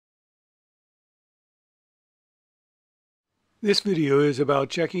This video is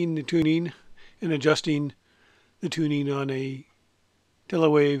about checking the tuning and adjusting the tuning on a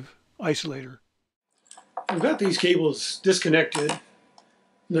Telewave isolator. I've got these cables disconnected,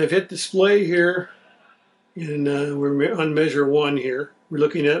 and I've hit display here, and we're on measure 1 here. We're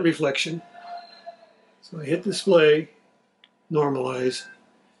looking at reflection. So I hit display, normalize,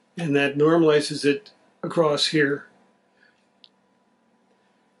 and that normalizes it across here.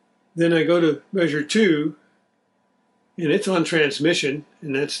 Then I go to measure 2, and it's on transmission,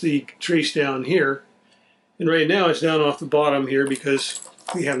 and that's the trace down here. And right now it's down off the bottom here because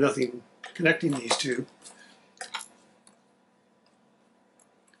we have nothing connecting these two.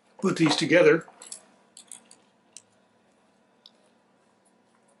 Put these together.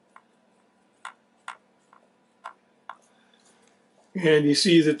 And you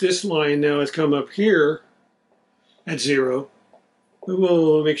see that this line now has come up here at 0. But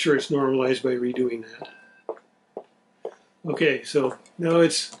we'll make sure it's normalized by redoing that. Okay, so now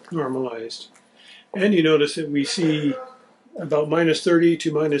it's normalized. And you notice that we see about minus 30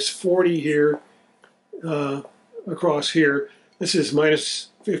 to minus 40 here across here. This is minus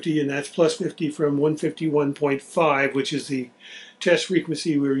 50 and that's plus 50 from 151.5, which is the test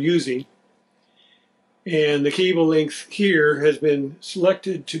frequency we're using. And the cable length here has been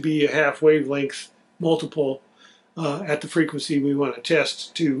selected to be a half wavelength multiple at the frequency we want to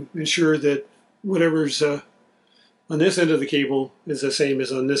test to ensure that whatever's on this end of the cable is the same as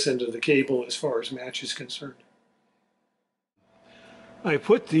on this end of the cable as far as match is concerned. I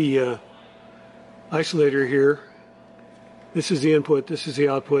put the isolator here. This is the input, this is the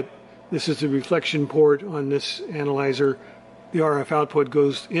output, this is the reflection port on this analyzer. The RF output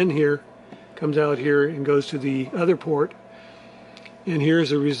goes in here, comes out here and goes to the other port. And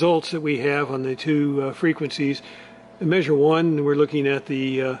here's the results that we have on the two frequencies. In measure 1, we're looking at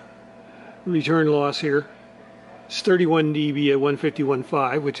the return loss here. It's 31 dB at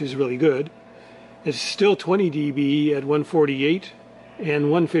 151.5, which is really good. It's still 20 dB at 148 and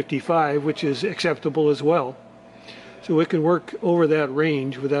 155, which is acceptable as well. So it can work over that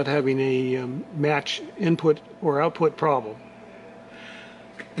range without having a match input or output problem.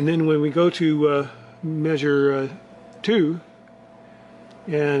 And then when we go to measure 2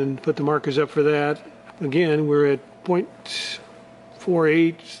 and put the markers up for that, again we're at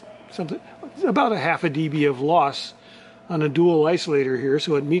 0.48 something, about a half a dB of loss on a dual isolator here,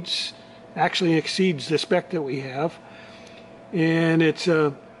 so it actually exceeds the spec that we have. And it's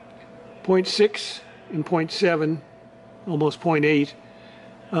 0.6 and 0.7, almost 0.8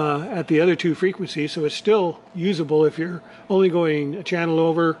 at the other two frequencies, so it's still usable. If you're only going a channel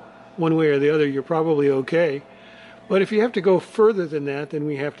over one way or the other, you're probably okay. But if you have to go further than that, then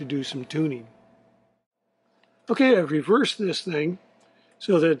we have to do some tuning. Okay, I've reversed this thing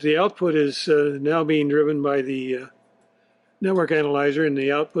so that the output is now being driven by the network analyzer, and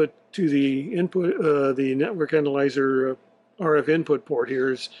the output to the input, the network analyzer RF input port here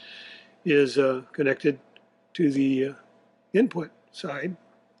is connected to the input side.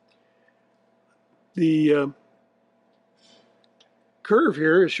 The curve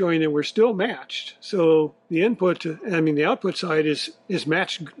here is showing that we're still matched. So the the output side is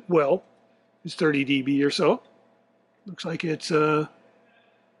matched well. It's 30 dB or so. Looks like it's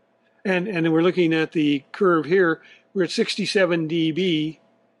and we're looking at the curve here. We're at 67 dB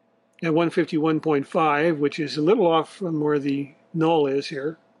at 151.5, which is a little off from where the null is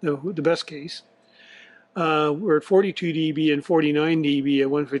here, the best case. We're at 42 dB and 49 dB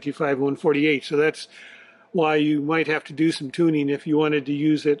at 155 and 148. So that's why you might have to do some tuning if you wanted to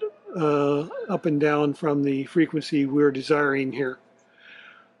use it up and down from the frequency we're desiring here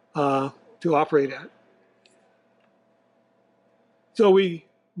to operate at. So we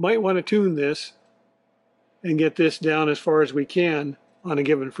might want to tune this and get this down as far as we can on a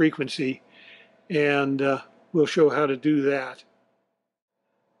given frequency, and we'll show how to do that.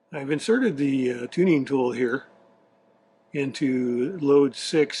 I've inserted the tuning tool here into load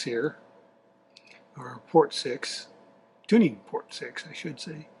 6 here, or port 6, tuning port 6 I should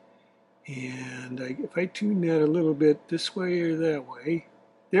say. And if I tune that a little bit this way or that way,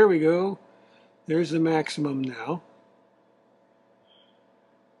 there we go, there's the maximum now.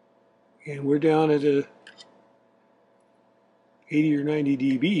 And we're down at a 80 or 90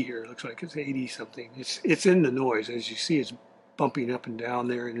 dB here. It looks like it's 80 something. It's in the noise. As you see, it's bumping up and down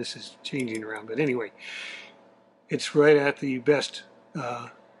there, and this is changing around. But anyway, it's right at the best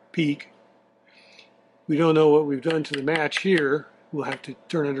peak. We don't know what we've done to the match here. We'll have to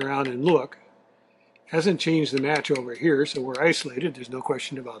turn it around and look. Hasn't changed the match over here, so we're isolated. There's no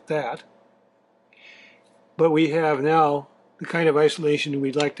question about that. But we have now the kind of isolation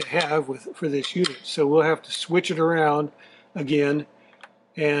we'd like to have for this unit. So we'll have to switch it around again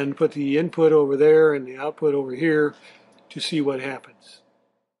and put the input over there and the output over here to see what happens.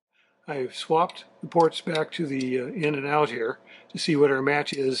 I've swapped the ports back to the in and out here to see what our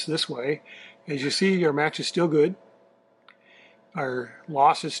match is this way. As you see, our match is still good. Our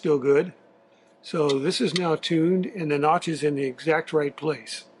loss is still good. So this is now tuned and the notch is in the exact right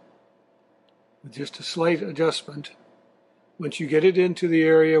place. With just a slight adjustment, once you get it into the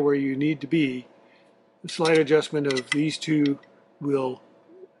area where you need to be, the slight adjustment of these two will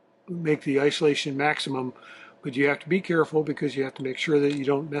make the isolation maximum, but you have to be careful because you have to make sure that you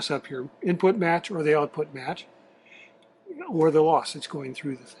don't mess up your input match or the output match or the loss that's going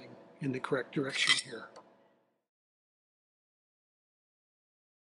through the thing in the correct direction here.